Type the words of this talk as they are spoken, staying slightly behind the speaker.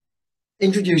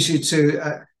introduce you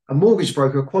to a mortgage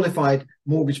broker, a qualified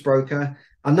mortgage broker.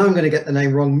 I know I'm going to get the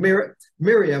name wrong.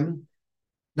 Miriam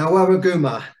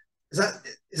Nawawaguma. Is that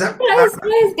Close,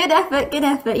 close. Good effort, good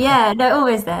effort. Yeah, no,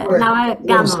 always there. right? Now I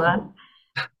Gamma.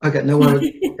 Okay,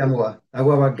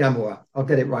 Nawawagama. I'll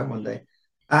get it right one day.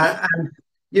 And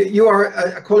you are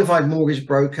a qualified mortgage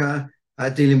broker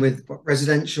dealing with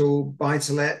residential,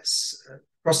 buy-to-lets,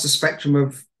 across the spectrum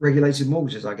of regulated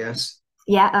mortgages, I guess.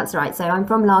 Yeah, that's right. So I'm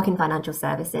from Larkin Financial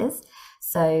Services.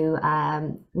 So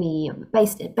we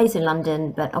based in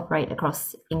London, but operate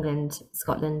across England,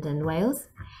 Scotland, and Wales.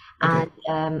 Okay.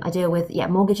 And I deal with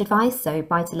mortgage advice, so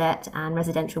buy to let and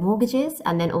residential mortgages,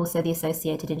 and then also the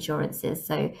associated insurances,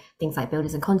 so things like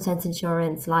builders and contents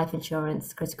insurance, life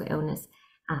insurance, critical illness,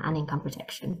 and income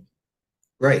protection.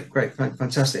 Great,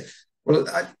 fantastic. Well,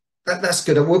 that's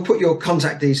good. We'll put your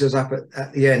contact details up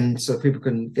at the end so people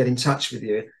can get in touch with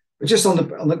you. But just on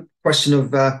the question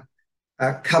of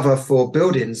cover for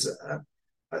buildings,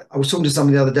 I was talking to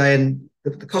someone the other day, and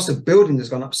the cost of building has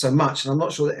gone up so much, and I'm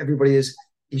not sure that everybody is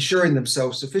insuring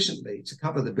themselves sufficiently to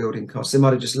cover the building costs. They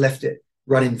might have just left it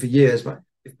running for years, but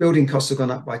if building costs have gone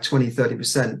up by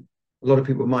 20–30%, a lot of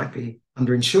people might be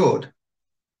underinsured.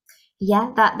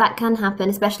 Yeah, that can happen,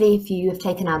 especially if you have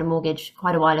taken out a mortgage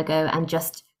quite a while ago and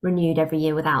just renewed every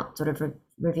year without sort of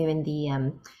reviewing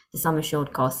the sum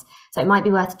assured costs. So it might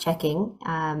be worth checking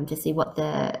to see what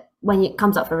when it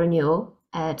comes up for renewal,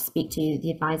 to speak to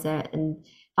the advisor and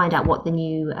find out what the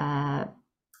new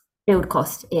build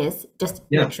cost is, just to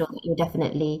Yeah. make sure that you're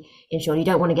definitely insured. You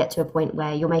don't want to get to a point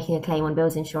where you're making a claim on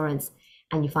builders insurance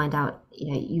and you find out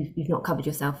you've not covered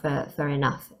yourself for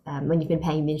enough when you've been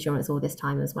paying the insurance all this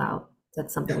time as well. So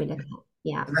that's something Yeah. we look at.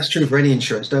 Yeah. And that's true for any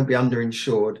insurance. Don't be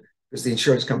underinsured because the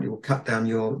insurance company will cut down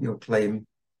your claim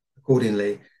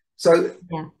accordingly. So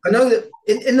Yeah. I know that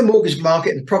in the mortgage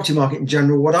market and property market in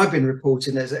general, what I've been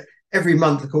reporting is that every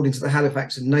month, according to the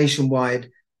Halifax and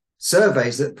Nationwide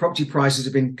surveys, that property prices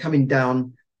have been coming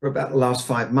down for about the last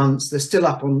 5 months. They're still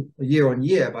up on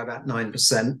year by about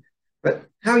 9%. But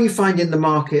how are you finding the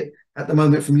market at the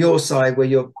moment from your side, where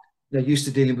you're used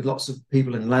to dealing with lots of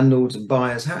people and landlords and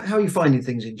buyers? How are you finding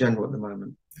things in general at the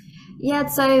moment? Yeah,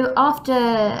 so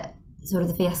after sort of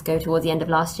the fiasco towards the end of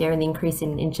last year and the increase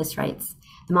in interest rates,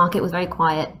 the market was very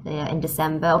quiet in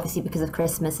December, obviously because of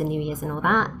Christmas and New Year's and all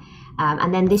that.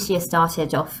 And then this year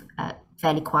started off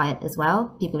fairly quiet as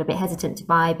well. People are a bit hesitant to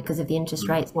buy because of the interest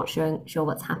rates, not sure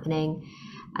what's happening.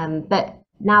 But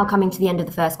now coming to the end of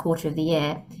the first quarter of the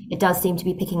year, it does seem to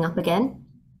be picking up again.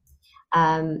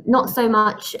 Not so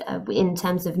much in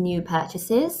terms of new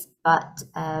purchases, but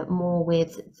more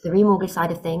with the remortgage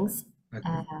side of things.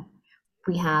 Okay.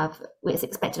 It's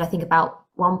expected, I think, about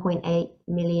 1.8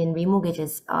 million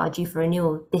remortgages are due for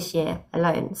renewal this year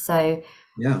alone. So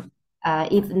Yeah.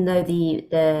 even though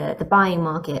the buying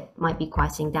market might be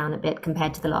quieting down a bit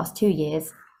compared to the last 2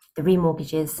 years, the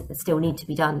remortgages still need to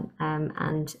be done,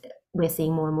 and we're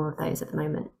seeing more and more of those at the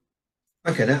moment.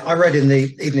 Okay. Now, I read in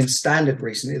the Evening Standard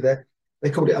recently that they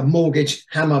called it a mortgage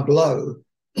hammer blow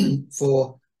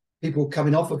for people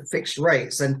coming off of fixed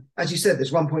rates. And as you said,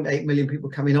 there's 1.8 million people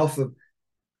coming off of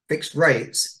fixed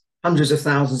rates, hundreds of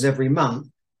thousands every month.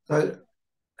 So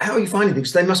how are you finding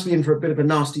things? They must be in for a bit of a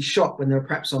nasty shock when they're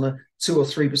perhaps on a 2 or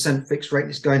 3% fixed rate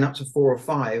that's going up to 4 or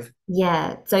 5.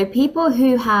 Yeah, so people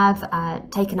who have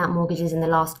taken out mortgages in the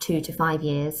last 2 to 5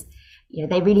 years,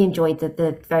 they really enjoyed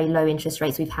the very low interest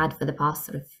rates we've had for the past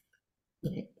sort of,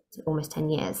 almost 10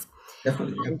 years.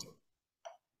 Definitely. Yeah. And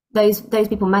those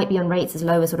people might be on rates as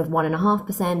low as sort of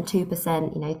 1.5%,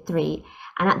 2%, 3%.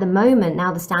 And at the moment,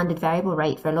 now the standard variable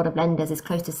rate for a lot of lenders is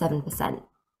close to 7%.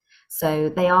 So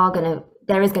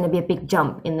there is going to be a big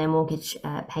jump in their mortgage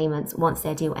payments once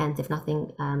their deal ends, if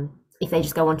they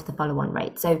just go on to the follow-on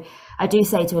rate. So I do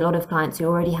say to a lot of clients who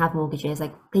already have mortgages,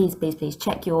 like, please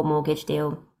check your mortgage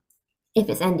deal. If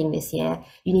it's ending this year,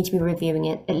 you need to be reviewing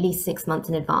it at least 6 months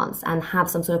in advance and have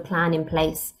some sort of plan in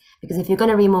place. Because if you're going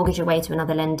to remortgage your way to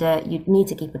another lender, you need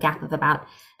to keep a gap of about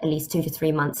at least 2 to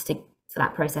 3 months for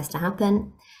that process to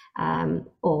happen.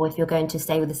 Or if you're going to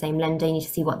stay with the same lender, you need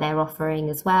to see what they're offering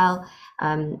as well.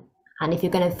 And if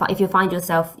you find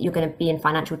yourself you're going to be in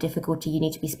financial difficulty, you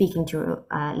need to be speaking to your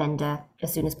lender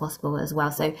as soon as possible as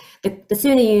well. So the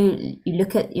sooner you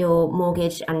look at your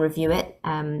mortgage and review it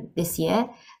this year,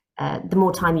 the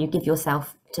more time you give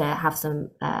yourself to have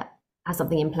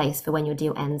something in place for when your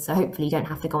deal ends. So hopefully you don't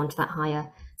have to go on to that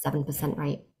higher 7%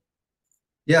 rate.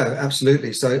 Yeah,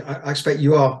 absolutely. So I expect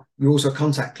you also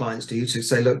contact clients, do you, to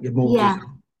say, look, your mortgage Yeah.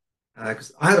 is,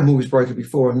 because I had a mortgage broker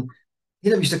before, and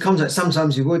used to contact.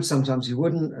 Sometimes you would, sometimes you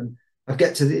wouldn't, and I'd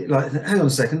get to the like, hang on a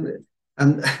second,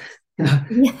 and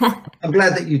Yeah. I'm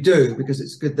glad that you do, because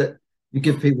it's good that you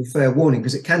give people fair warning,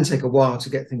 because it can take a while to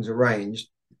get things arranged.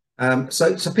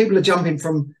 So people are jumping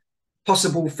from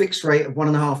possible fixed rate of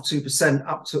 1.5%, 2%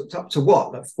 up to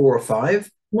what, like 4 or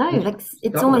 5? No, like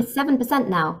it's almost 7%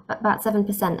 now, about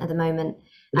 7% at the moment.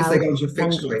 But if they go into a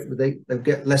fixed lenders. rate, they'll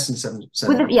get less than 7%.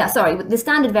 With the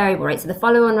standard variable rate, so the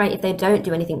follow-on rate, if they don't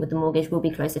do anything with the mortgage, will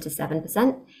be closer to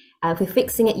 7%. If we're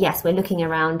fixing it, yes, we're looking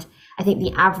around. I think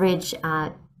the average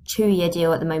 2-year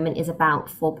deal at the moment is about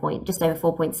just over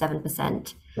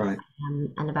 4.7%. Right.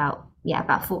 And about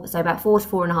 4 to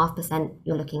 4.5%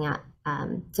 you're looking at.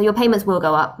 So your payments will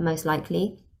go up most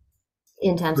likely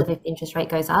in terms of if the interest rate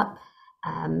goes up,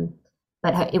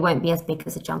 but it won't be as big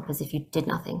as a jump as if you did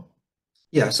nothing.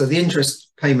 Yeah, so the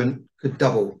interest payment could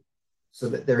double, so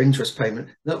that their interest payment,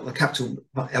 not the capital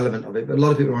element of it, but a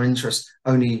lot of people are on interest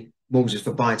only mortgages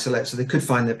for buy to let, so they could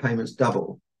find their payments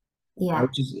double. Yeah,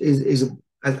 which is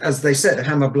as they said, a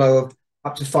hammer blow of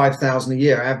up to 5,000 a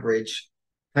year average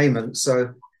payment.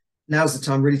 So now's the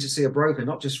time really to see a broker,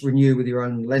 not just renew with your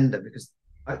own lender, because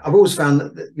I've always found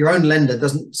that your own lender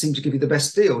doesn't seem to give you the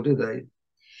best deal, do they?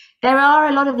 there are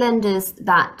a lot of lenders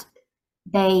that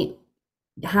they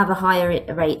have a higher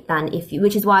rate than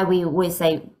which is why we always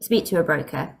say speak to a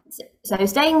broker. So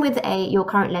staying with your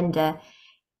current lender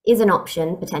is an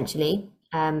option potentially,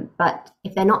 but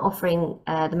if they're not offering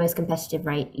the most competitive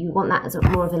rate, you want that as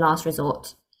more of a last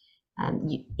resort.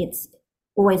 It's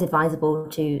always advisable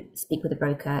to speak with a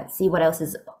broker, see what else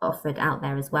is offered out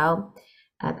there as well,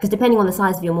 because depending on the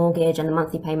size of your mortgage and the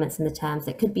monthly payments and the terms,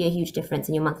 there could be a huge difference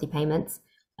in your monthly payments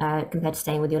compared to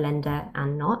staying with your lender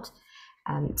and not.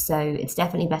 So it's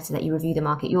definitely better that you review the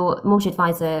market. Your mortgage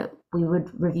advisor, we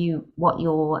would review what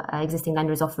your existing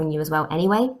lender is offering you as well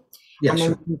anyway. Yeah, and then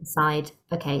sure. you decide,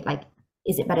 okay, like,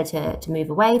 is it better to move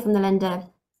away from the lender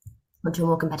onto a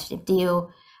more competitive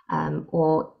deal?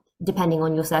 Or depending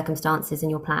on your circumstances and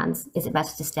your plans, is it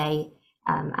better to stay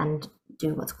and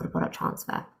do what's called a product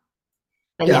transfer?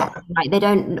 But yeah, right, they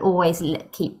don't always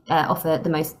offer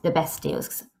the best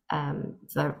deals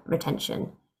for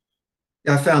retention.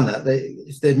 Yeah, I found that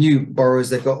if they're new borrowers,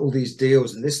 they've got all these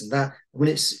deals and this and that. When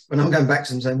I'm going back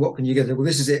to them saying, what can you get? Well,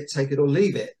 this is it, take it or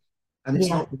leave it. And it's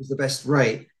not the best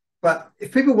rate. But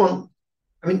if people want,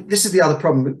 I mean, this is the other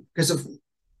problem, because of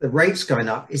the rates going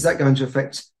up, is that going to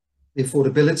affect the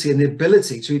affordability and the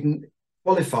ability to even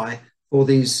qualify for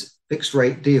these fixed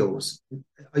rate deals?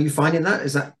 Are you finding that?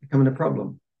 Is that becoming a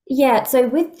problem? Yeah, so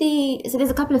there's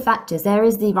a couple of factors. There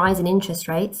is the rise in interest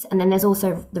rates, and then there's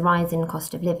also the rise in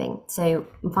cost of living. So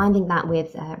I'm finding that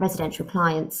with residential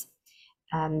clients,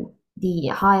 the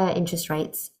higher interest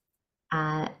rates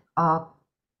are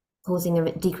causing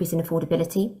a decrease in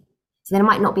affordability. So they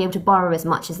might not be able to borrow as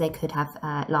much as they could have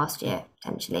last year,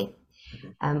 potentially.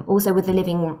 Also with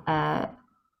the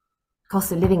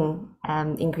cost of living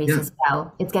increase as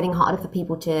well, it's getting harder for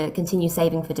people to continue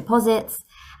saving for deposits.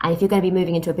 And if you're going to be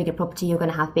moving into a bigger property, you're going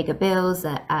to have bigger bills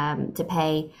to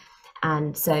pay.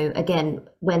 And so again,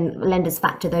 when lenders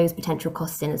factor those potential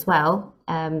costs in as well,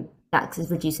 that is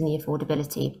reducing the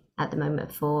affordability at the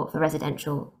moment for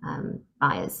residential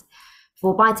buyers.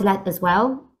 For buy-to-let as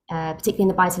well, particularly in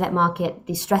the buy-to-let market,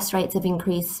 the stress rates have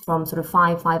increased from sort of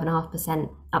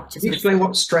 5.5% up to... Can you explain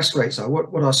what stress rates are?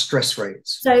 What are stress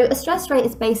rates? So a stress rate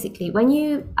is basically when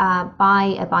you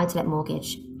buy a buy-to-let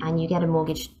mortgage and you get a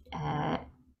mortgage,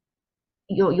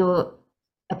 you're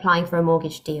applying for a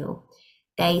mortgage deal,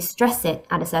 they stress it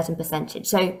at a certain percentage.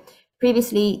 So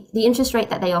previously, the interest rate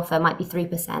that they offer might be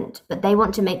 3%, but they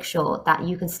want to make sure that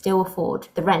you can still afford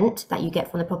the rent that you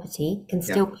get from the property, can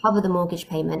still cover the mortgage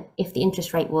payment if the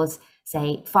interest rate was,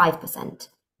 say, 5%,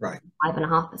 right,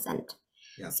 5.5%.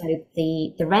 Yeah. So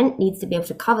the rent needs to be able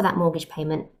to cover that mortgage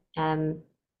payment to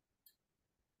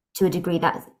a degree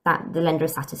that the lender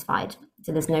is satisfied.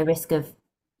 So there's no risk of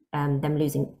them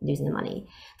losing the money.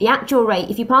 The actual rate,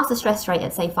 if you pass the stress rate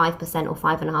at say 5% or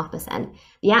 5.5%,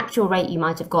 the actual rate you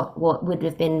might have got what would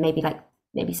have been maybe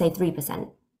say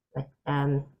 3%. But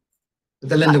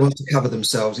the lender wants to cover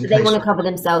themselves. They want to cover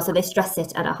themselves, so they stress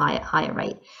it at a higher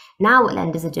rate. Now what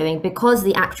lenders are doing, because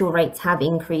the actual rates have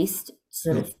increased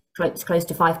sort of close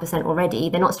to 5% already,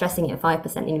 they're not stressing it at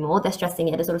 5% anymore. They're stressing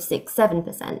it at a sort of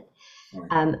 6-7%.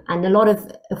 And a lot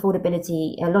of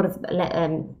affordability, a lot of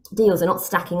deals are not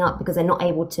stacking up because they're not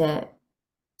able to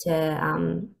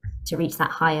reach that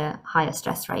higher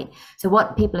stress rate. So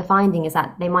what people are finding is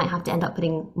that they might have to end up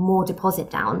putting more deposit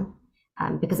down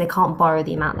because they can't borrow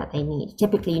the amount that they need.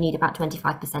 Typically, you need about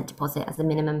 25% deposit as the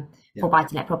minimum for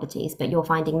buy-to-let properties, but you're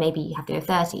finding maybe you have to go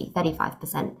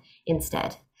 35%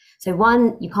 instead. So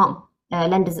one, you can't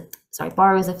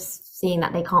borrowers are seeing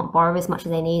that they can't borrow as much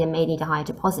as they need and may need a higher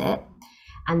deposit.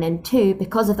 And then two,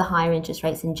 because of the higher interest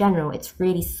rates in general, it's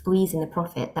really squeezing the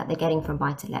profit that they're getting from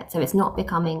buy to let. So it's not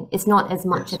as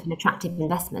much of an attractive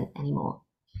investment anymore.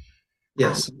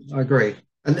 Yes, I agree.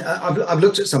 And I've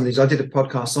looked at some of these. I did a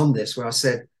podcast on this where I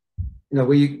said,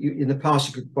 where you in the past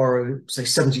you could borrow, say,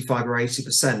 75 or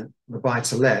 80% on the buy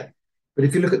to let. But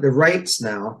if you look at the rates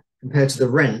now compared to the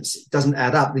rents, it doesn't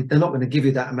add up. They're not going to give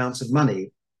you that amount of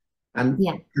money. And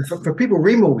for people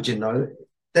remortgaging, though,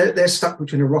 they're stuck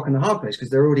between a rock and a hard place because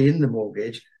they're already in the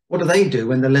mortgage. What do they do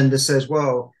when the lender says,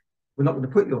 well, we're not going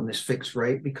to put you on this fixed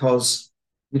rate because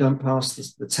you don't pass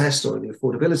the test or the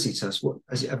affordability test?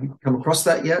 Have you come across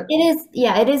that yet?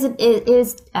 It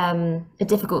is a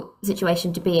difficult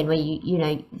situation to be in, where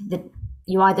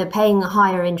you're either paying a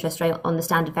higher interest rate on the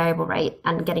standard variable rate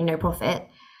and getting no profit,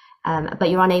 but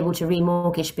you're unable to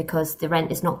remortgage because the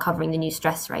rent is not covering the new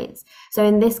stress rates. So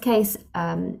in this case,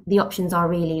 the options are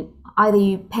really either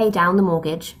you pay down the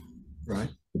mortgage, right,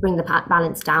 bring the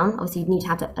balance down. Obviously, you need to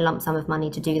have a lump sum of money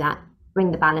to do that.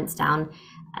 Bring the balance down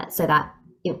so that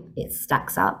it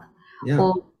stacks up. Yeah.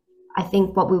 Or I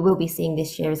think what we will be seeing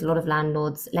this year is a lot of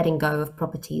landlords letting go of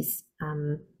properties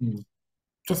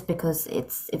just because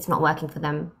it's not working for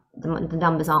them. The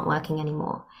numbers aren't working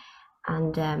anymore,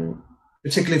 and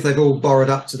particularly if they've all borrowed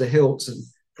up to the hilt and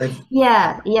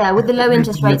with the low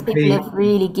interest rates, people have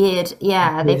really geared.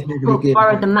 They've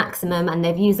borrowed the maximum and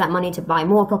they've used that money to buy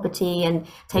more property and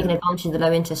taken advantage of the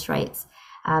low interest rates.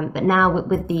 But now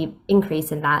with the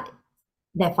increase in that,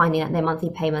 they're finding that their monthly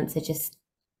payments are just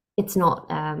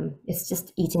it's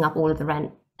just eating up all of the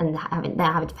rent, and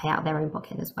they're having to pay out of their own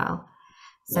pocket as well.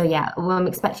 So I'm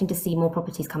expecting to see more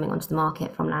properties coming onto the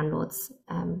market from landlords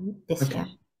this year.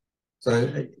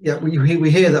 So we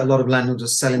hear that a lot of landlords are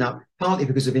selling up, partly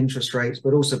because of interest rates,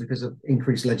 but also because of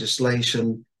increased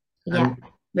legislation. And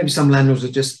maybe some landlords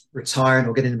are just retiring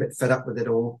or getting a bit fed up with it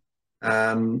all.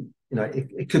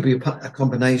 It could be a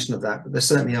combination of that, but there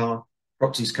certainly are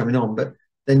properties coming on. But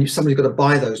then somebody's got to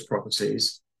buy those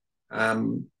properties.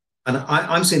 And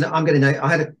I'm seeing that I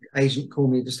had an agent call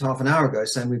me just half an hour ago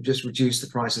saying we've just reduced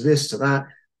the price of this to that.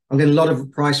 I'm getting a lot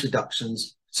of price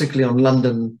reductions, particularly on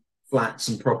London flats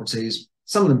and properties.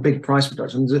 Some of them big price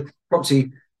reductions. There's a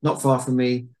property not far from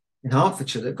me in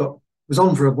Hertfordshire that was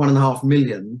on for 1.5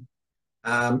 million.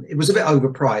 It was a bit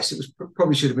overpriced. It was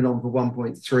probably should have been on for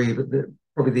 1.3, but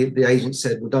probably the agent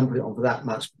said, well, don't put it on for that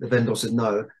much. The vendor said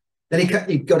no. Then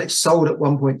he got it sold at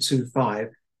 1.25.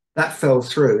 That fell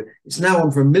through. It's now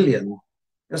on for 1 million.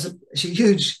 That's a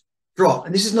huge drop.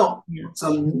 And this is not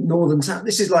some northern town.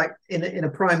 This is like in a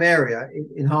prime area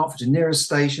in Hertfordshire, near a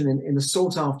station, in a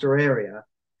sought after area.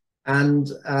 And,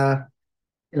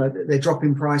 they're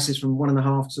dropping prices from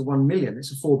 1.5 to 1 million.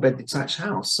 It's a 4-bed detached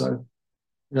house. So,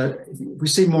 if we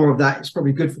see more of that, it's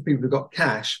probably good for people who've got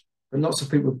cash, but lots of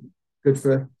people good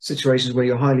for situations where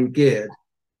you're highly geared.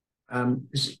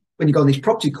 When you go on these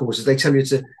property courses, they tell you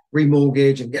to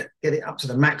remortgage and get it up to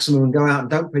the maximum and go out and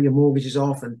don't pay your mortgages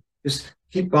off and just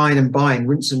keep buying and buying,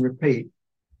 rinse and repeat.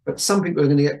 But some people are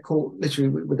going to get caught literally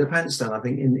with their pants down, I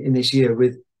think, in this year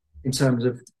in terms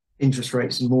of interest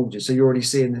rates and mortgages. So you're already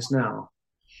seeing this now.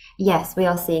 Yes, we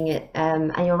are seeing it.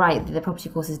 And you're right, the property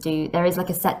courses there is like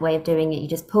a set way of doing it. You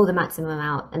just pull the maximum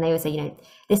out, and they always say,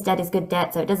 this debt is good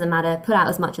debt, so it doesn't matter, put out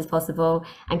as much as possible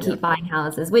and keep buying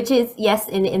houses, which is, yes,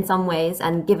 in some ways,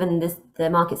 and given the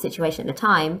market situation at the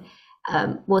time,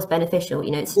 was beneficial.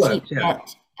 It's cheap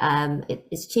debt.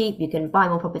 It's cheap, you can buy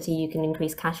more property, you can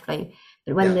increase cash flow.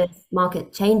 But when the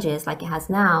market changes like it has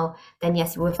now, then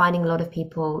yes, we're finding a lot of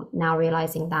people now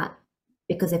realizing that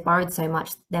because they've borrowed so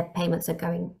much, their payments are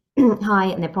going high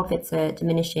and their profits are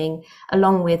diminishing,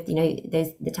 along with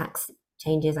the tax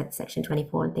changes like Section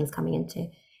 24 and things coming into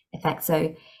effect.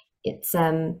 So it's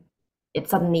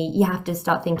suddenly you have to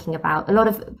start thinking about, a lot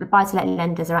of buy-to-let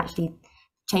lenders are actually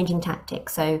changing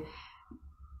tactics. So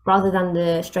rather than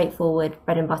the straightforward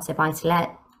bread and butter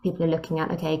buy-to-let, people are looking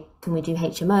at, okay, can we do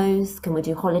HMOs? Can we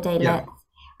do holiday lets?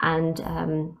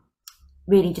 And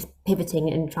really just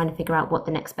pivoting and trying to figure out what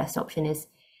the next best option is,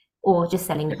 or just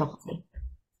selling the property.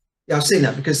 Yeah, I've seen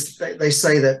that, because they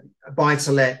say that a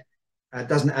buy-to-let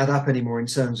doesn't add up anymore in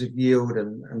terms of yield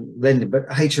and lending, but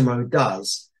HMO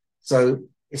does. So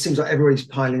it seems like everybody's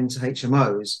piling into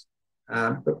HMOs.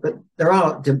 But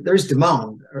there is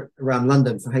demand around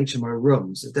London for HMO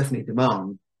rooms. There's definitely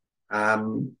demand.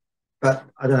 But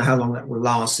I don't know how long that will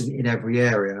last in every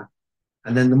area.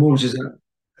 And then the mortgages,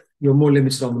 you're more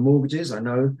limited on the mortgages, I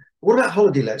know. But what about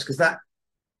holiday lets? Because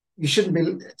you shouldn't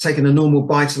be taking a normal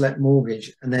buy-to-let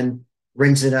mortgage and then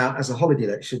renting it out as a holiday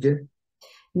let, should you?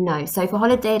 No. So for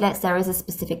holiday lets, there is a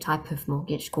specific type of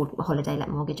mortgage called holiday let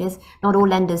mortgages. Not all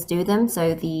lenders do them,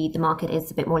 so the market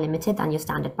is a bit more limited than your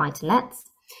standard buy to lets.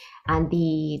 And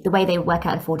the way they work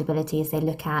out affordability is they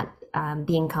look at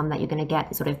the income that you're going to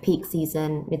get, sort of peak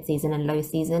season, mid season, and low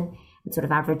season, and sort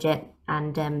of average it,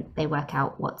 and they work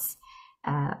out what's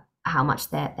how much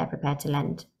they're prepared to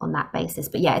lend on that basis.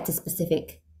 But yeah, it's a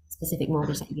specific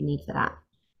mortgage that you need for that.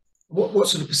 What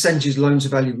sort of percentage loan to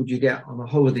value would you get on a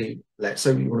holiday let?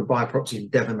 So you want to buy a property in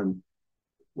Devon, and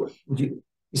would you?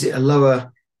 Is it a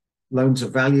lower loan to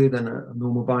value than a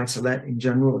normal buy to let in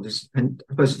general? Or does it depend,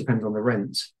 I suppose it depends on the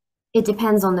rent. It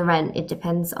depends on the rent. It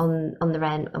depends on the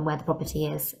rent and where the property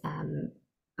is.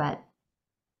 But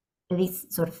at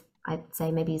least sort of, I'd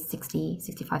say maybe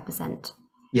 65%.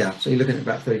 Yeah, so you're looking at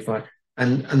about 35,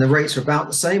 and the rates are about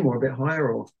the same or a bit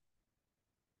higher, or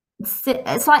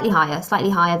Slightly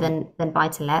higher than buy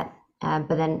to let. But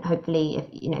then hopefully,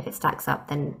 if it stacks up,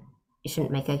 then it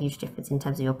shouldn't make a huge difference in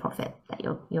terms of your profit that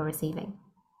you're receiving.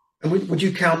 and would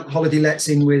you count holiday lets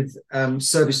in with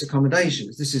service accommodation?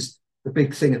 This is the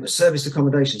big thing at the service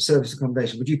accommodation. Service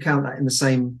accommodation. Would you count that in the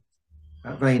same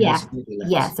vein Yeah, as holiday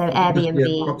lets? yeah. So It could be a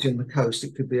Airbnb. property on the coast.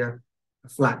 It could be a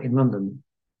flat in London.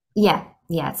 Yeah,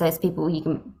 yeah. So it's people you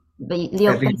can, but the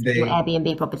other places, your Airbnb.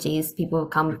 Airbnb properties, people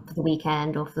come for the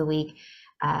weekend or for the week.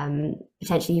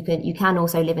 Potentially, you can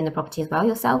also live in the property as well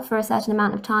yourself for a certain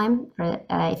amount of time, for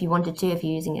if you wanted to, if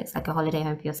you're using it as like a holiday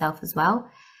home for yourself as well.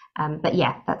 But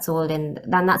yeah, that's all in.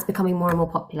 Then that's becoming more and more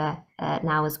popular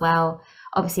now as well.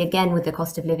 Obviously, again, with the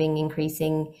cost of living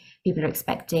increasing, people are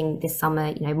expecting this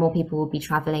summer, more people will be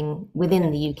traveling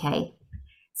within the UK,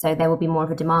 so there will be more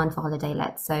of a demand for holiday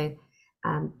lets. So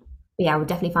yeah, we're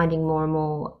definitely finding more and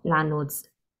more landlords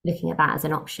looking at that as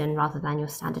an option rather than your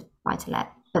standard buy to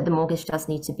let. But the mortgage does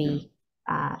need to be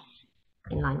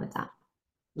in line with that.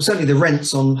 Well, certainly the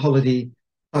rents on holiday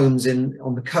homes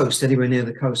on the coast, anywhere near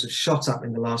the coast, have shot up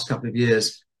in the last couple of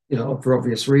years, for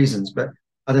obvious reasons. But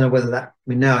I don't know whether that, I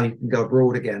mean, now you can go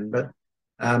abroad again, but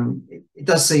it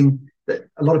does seem that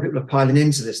a lot of people are piling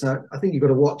into this. Now, I think you've got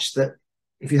to watch that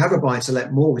if you have a buy to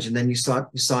let mortgage and then you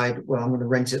decide, well, I'm going to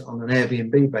rent it on an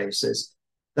Airbnb basis,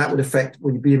 that would affect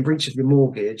when you be in breach of your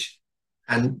mortgage,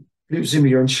 and presumably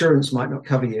your insurance might not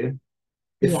cover you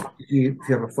if, Yeah. if you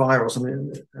have a fire or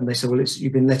something, and they say, well,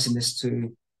 you've been letting this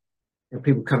to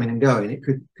people coming and going. It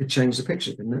could change the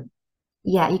picture, couldn't it?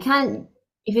 Yeah, you can.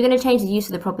 If you're going to change the use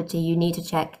of the property, you need to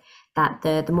check that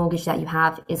the mortgage that you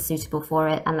have is suitable for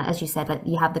it, and as you said, like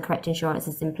you have the correct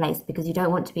insurances in place, because you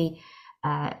don't want to be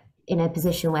in a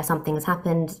position where something has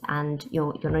happened and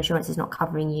your insurance is not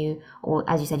covering you, or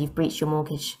as you said, you've breached your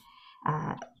mortgage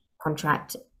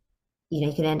contract.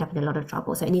 You can end up in a lot of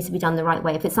trouble. So it needs to be done the right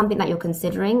way. If it's something that you're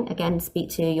considering, again, speak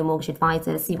to your mortgage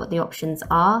advisor, see what the options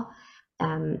are,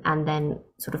 and then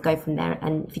sort of go from there.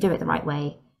 And if you do it the right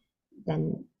way,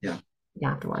 then Yeah. you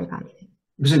don't have to worry about anything.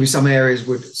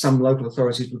 Presumably some local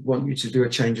authorities would want you to do a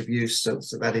change of use, so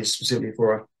that is specifically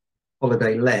for a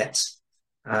holiday let,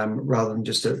 rather than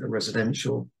just a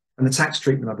residential. And the tax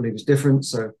treatment, I believe, is different.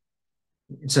 So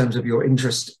in terms of your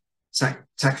interest,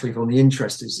 tax relief on the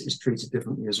interest is treated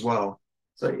differently as well.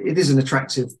 So it is an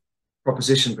attractive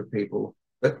proposition for people,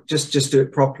 but just do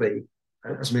it properly.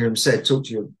 As Miriam said, talk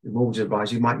to your mortgage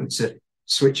advisor. You might need to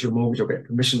switch your mortgage or get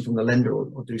permission from the lender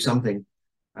or do something.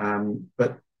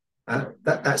 But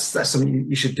that's something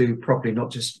you should do properly, not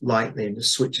just lightly and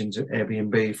just switch into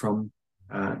Airbnb from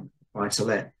buy to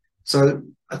let. So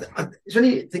is there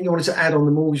anything you wanted to add on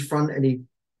the mortgage front? Any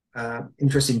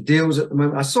interesting deals at the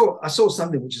moment? I saw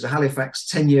something which is a Halifax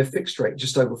 10-year fixed rate,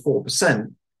 just over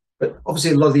 4%. But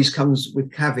obviously a lot of these comes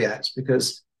with caveats,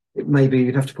 because it may be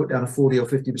you'd have to put down a 40 or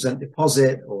 50%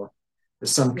 deposit, or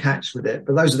there's some catch with it.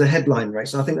 But those are the headline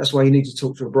rates. And I think that's why you need to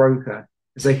talk to a broker,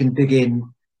 because they can dig in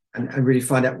and really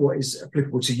find out what is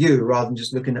applicable to you, rather than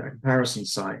just looking at a comparison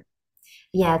site.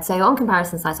 Yeah, so on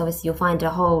comparison sites, obviously you'll find a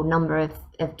whole number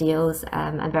of deals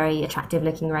and very attractive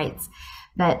looking rates.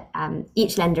 But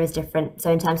each lender is different.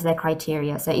 So in terms of their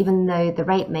criteria, so even though the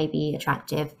rate may be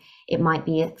attractive, it might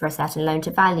be for a certain loan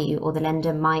to value, or the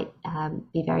lender might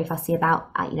be very fussy about,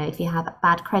 if you have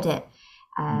bad credit,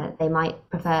 they might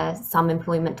prefer some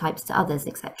employment types to others,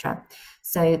 etc.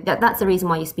 So that's the reason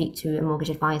why you speak to a mortgage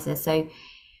advisor. So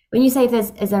when you say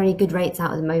is there any good rates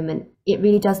out at the moment, it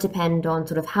really does depend on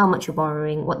sort of how much you're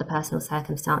borrowing, what the personal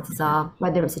circumstances are,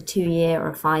 whether it's a 2-year or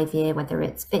a 5-year, whether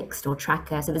it's fixed or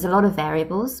tracker. So there's a lot of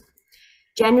variables.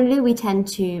 Generally, we tend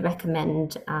to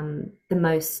recommend the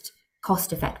most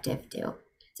cost-effective deal.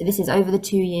 So this is over the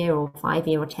 2-year or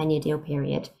 5-year or 10-year deal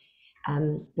period.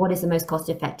 What is the most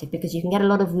cost-effective? Because you can get a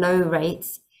lot of low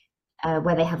rates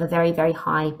where they have a very, very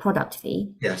high product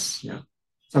fee. Yes, yeah.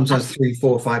 Sometimes 3,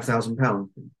 4, 5,000 pounds.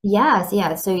 Yes,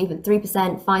 yeah. So even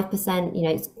 3%, 5%,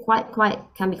 it's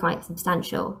can be quite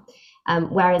substantial.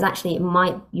 Whereas actually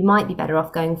you might be better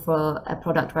off going for a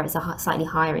product where it's a slightly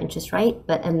higher interest rate,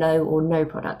 but a low or no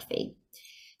product fee.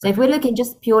 So if we're looking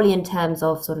just purely in terms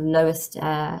of sort of lowest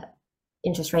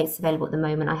interest rates available at the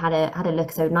moment, I had a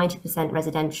look. So 90%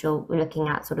 residential, we're looking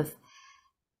at sort of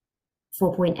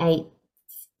 4.8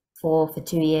 for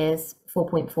 2 years,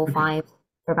 4.45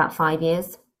 for about 5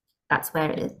 years. That's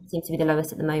where it seems to be the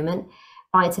lowest at the moment.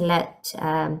 Buy to let,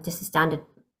 just a standard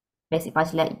basic buy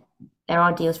to let, there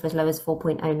are deals for as low as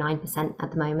 4.09%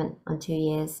 at the moment on 2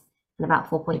 years, and about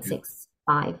 4.65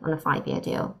 on a 5-year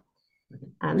deal.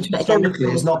 Which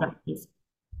historically is not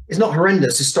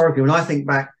horrendous. Historically, when I think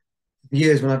back the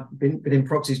years when I've been in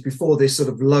properties before this sort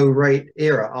of low rate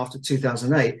era after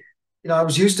 2008, I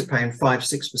was used to paying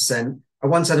 5-6%. I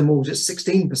once had a mortgage at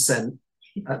 16%.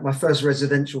 At my first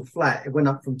residential flat, it went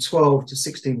up from 12 to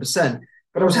 16%,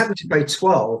 but I was happy to pay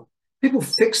 12. People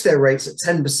fixed their rates at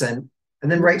 10%,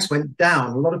 and then rates went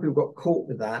down. A lot of people got caught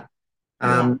with that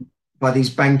by these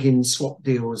banking swap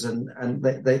deals, and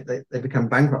they become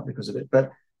bankrupt because of it.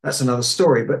 But that's another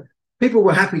story. But people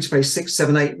were happy to pay 6,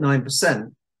 7, 8,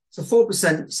 9%. So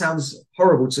 4% sounds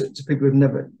horrible to people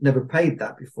who've never paid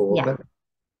that before. Yeah, but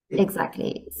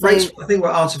exactly. So, rates, I think, were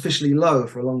artificially low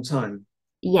for a long time.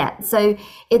 Yeah, so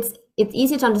it's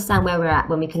easier to understand where we're at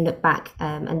when we can look back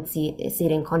and see it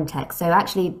in context. So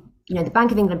actually, the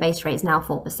Bank of England base rate is now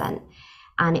 4%,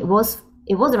 and it was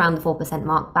around the 4%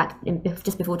 mark back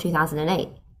just before 2008.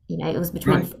 It was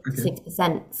between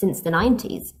 6% since the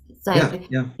 90s. So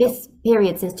this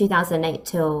period since 2008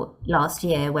 till last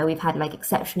year, where we've had like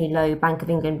exceptionally low Bank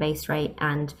of England base rate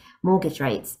and mortgage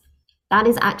rates, that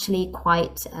is actually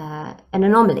quite an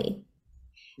anomaly.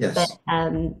 Yes. But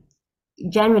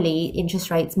generally,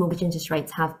 mortgage interest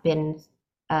rates have been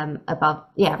above,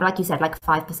 like you said, like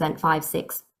 5%, 5,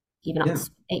 6, even up to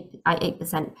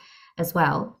 8% as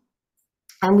well.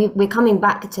 And we're coming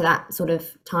back to that sort of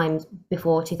time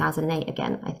before 2008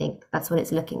 again. I think that's what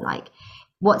it's looking like.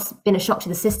 What's been a shock to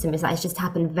the system is that it's just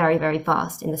happened very, very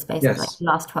fast in the space of like the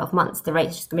last 12 months. The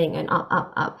rate's just been going up,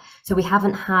 up, up. So we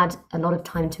haven't had a lot of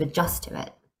time to adjust to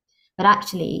it. But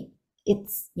actually,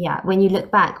 when you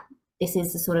look back, this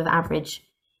is the sort of average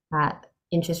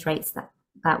interest rates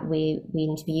that we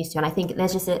need to be used to. And I think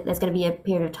there's going to be a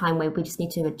period of time where we just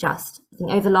need to adjust. I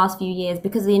think over the last few years,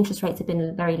 because the interest rates have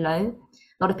been very low,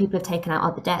 a lot of people have taken out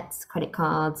other debts, credit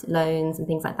cards, loans, and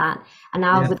things like that. And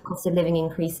now with the cost of living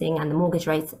increasing and the mortgage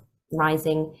rates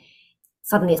rising,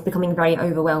 suddenly it's becoming very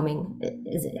overwhelming.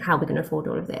 Is it how we're going to afford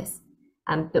all of this?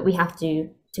 But we have to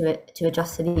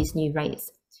adjust to these new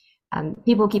rates.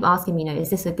 People keep asking me, is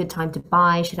this a good time to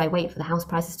buy? Should I wait for the house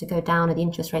prices to go down? Are the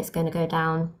interest rates going to go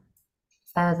down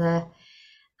further?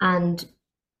 And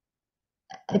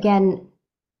again,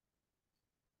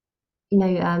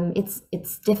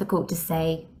 it's difficult to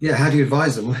say. Yeah, how do you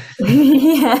advise them?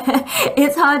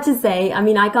 It's hard to say. I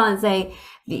mean, I can't say.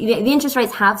 The interest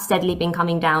rates have steadily been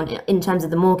coming down in terms of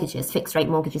the mortgages, fixed rate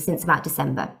mortgages, since about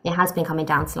December. It has been coming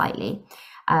down slightly.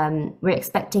 We're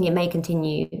expecting it may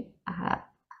continue.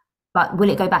 But will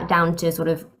it go back down to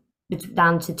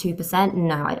down to 2%?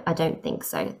 No, I don't think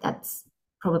so. That's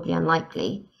probably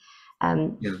unlikely.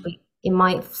 It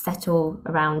might settle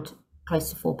around close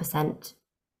to 4%.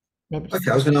 Maybe.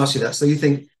 Okay, I was going to ask you that. So you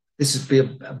think this would be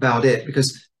about it?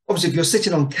 Because obviously if you're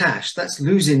sitting on cash, that's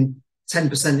losing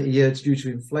 10% a year due to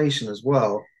inflation as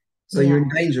well. So you're in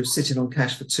danger of sitting on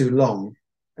cash for too long,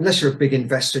 unless you're a big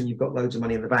investor and you've got loads of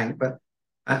money in the bank. But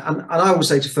and I always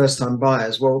say to first-time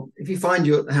buyers, well, if you find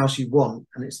the house you want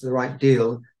and it's the right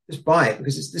deal, just buy it,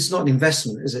 because this is not an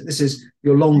investment, is it? This is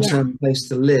your long-term place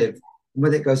to live. And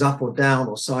whether it goes up or down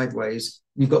or sideways,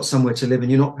 you've got somewhere to live and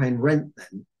you're not paying rent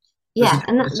then. Yeah,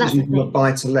 and that's not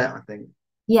buy to let, I think.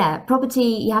 Yeah, property,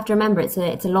 you have to remember it's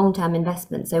a long-term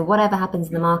investment. So whatever happens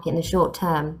in the market in the short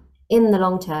term, in the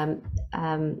long term,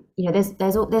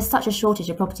 there's such a shortage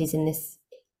of properties in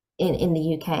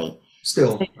the UK.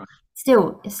 Still,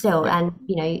 and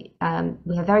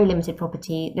we have very limited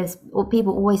property. There's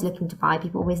people always looking to buy,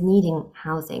 people always needing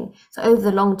housing. So over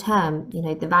the long term,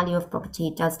 the value of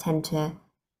property does tend to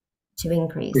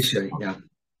increase. Appreciate,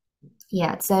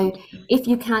 yeah. So if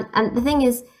you can, and the thing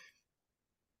is,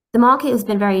 the market has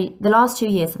been the last 2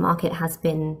 years, the market has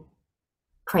been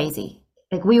crazy.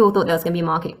 Like we all thought there was going to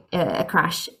be a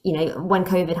crash, when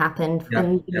COVID happened,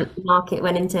 when the market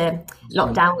went into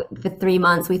lockdown for 3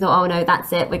 months, we thought, oh no,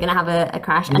 that's it, we're going to have a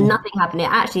crash, and nothing happened.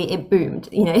 It boomed.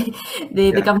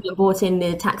 The government brought in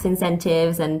the tax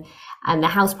incentives, and and the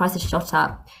house prices shot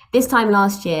up. This time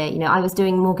last year, I was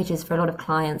doing mortgages for a lot of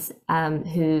clients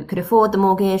who could afford the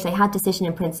mortgage. They had decision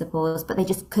in principles, but they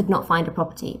just could not find a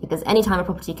property, because anytime a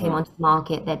property came onto the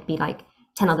market, there'd be like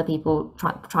 10 other people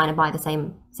trying to buy the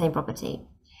same property.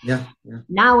 Yeah.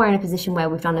 Now we're in a position where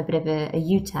we've done a bit of a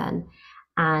U-turn,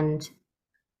 and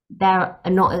there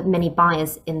are not many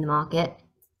buyers in the market,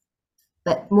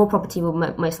 but more property will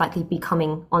most likely be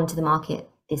coming onto the market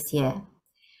this year.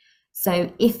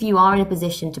 So if you are in a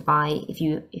position to buy,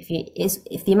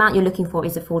 if the amount you're looking for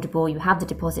is affordable, you have the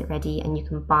deposit ready and you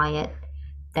can buy it,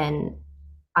 then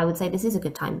I would say this is a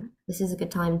good time. This is a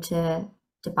good time to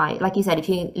buy. Like you said, if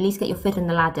you at least get your foot in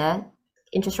the ladder,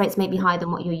 interest rates may be higher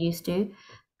than what you're used to,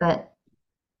 but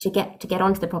to get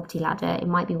onto the property ladder, it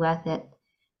might be worth it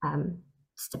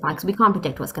just to buy, because we can't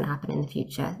predict what's going to happen in the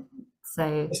future.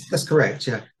 So that's correct,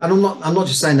 yeah. And I'm not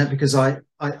just saying that because I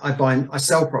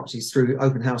sell properties through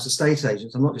open house estate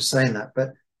agents. I'm not just saying that,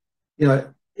 but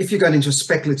if you're going into a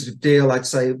speculative deal, I'd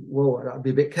say, well, I'd be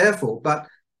a bit careful. But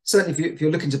certainly if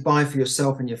you're looking to buy for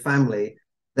yourself and your family,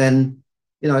 then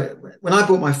when I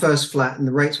bought my first flat and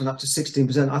the rates went up to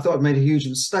 16%, I thought I'd made a huge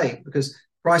mistake, because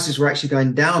prices were actually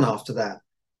going down after that.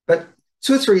 But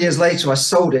 2 or 3 years later, I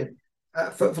sold it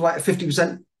for like a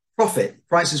 50% profit.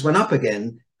 Prices went up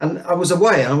again, and I was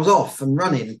away and I was off and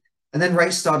running. And then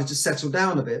rates started to settle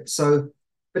down a bit. So,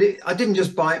 but I didn't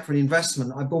just buy it for an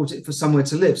investment. I bought it for somewhere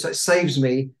to live. So it saves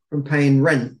me from paying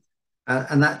rent,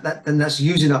 and that's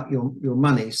using up your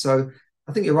money. So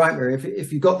I think you're right, Mary.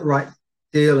 If you've got the right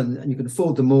deal and you can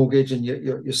afford the mortgage and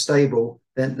you're stable,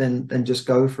 then just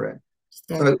go for it.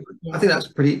 So I think that's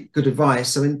pretty good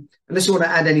advice. I mean, unless you want to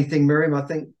add anything, Miriam, I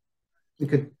think we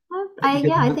could.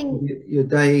 I think your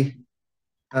day.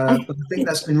 But I think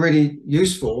that's been really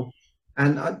useful,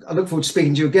 and I look forward to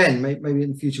speaking to you again. Maybe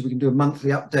in the future we can do a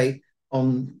monthly update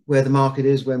on where the market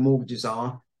is, where mortgages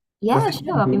are. Yeah,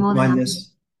 sure. I'll be more than happy.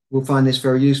 We'll find this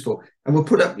very useful, and we'll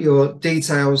put up your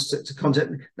details to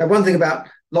contact. Now, one thing about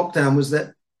lockdown was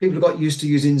that people got used to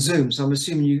using Zoom, so I'm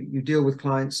assuming you deal with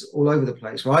clients all over the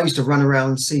place. Well, I used to run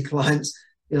around and see clients,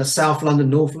 South London,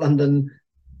 North London,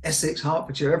 Essex,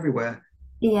 Hertfordshire, everywhere.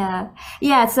 Yeah.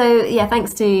 So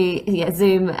thanks to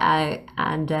Zoom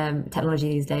and technology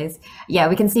these days. Yeah,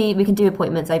 we can do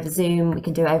appointments over Zoom. We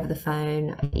can do it over the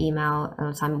phone, email,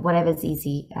 all the time. Whatever's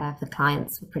easy for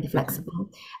clients. We're pretty flexible.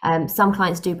 Some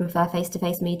clients do prefer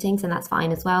face-to-face meetings, and that's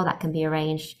fine as well. That can be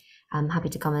arranged. I'm happy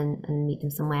to come and meet them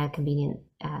somewhere convenient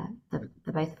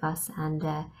for both of us. And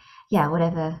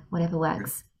whatever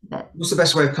works. But what's the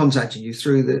best way of contacting you?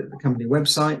 Through the company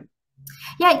website?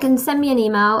 Yeah, you can send me an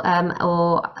email,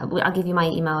 or I'll give you my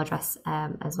email address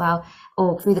as well,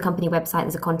 or through the company website.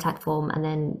 There's a contact form, and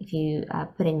then if you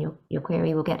put in your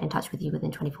query, we'll get in touch with you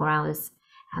within 24 hours,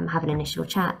 have an initial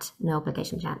chat, no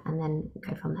obligation chat, and then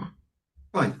go from there.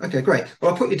 Fine. Okay, great.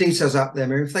 Well, I'll put your details up there,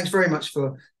 Miriam. Thanks very much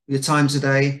for your time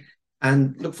today,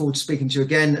 and look forward to speaking to you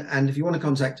again. And if you want to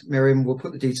contact Miriam, we'll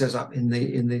put the details up in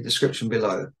the description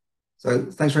below. So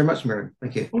thanks very much, Miriam.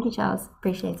 Thank you. Thank you, Charles.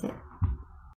 Appreciate it.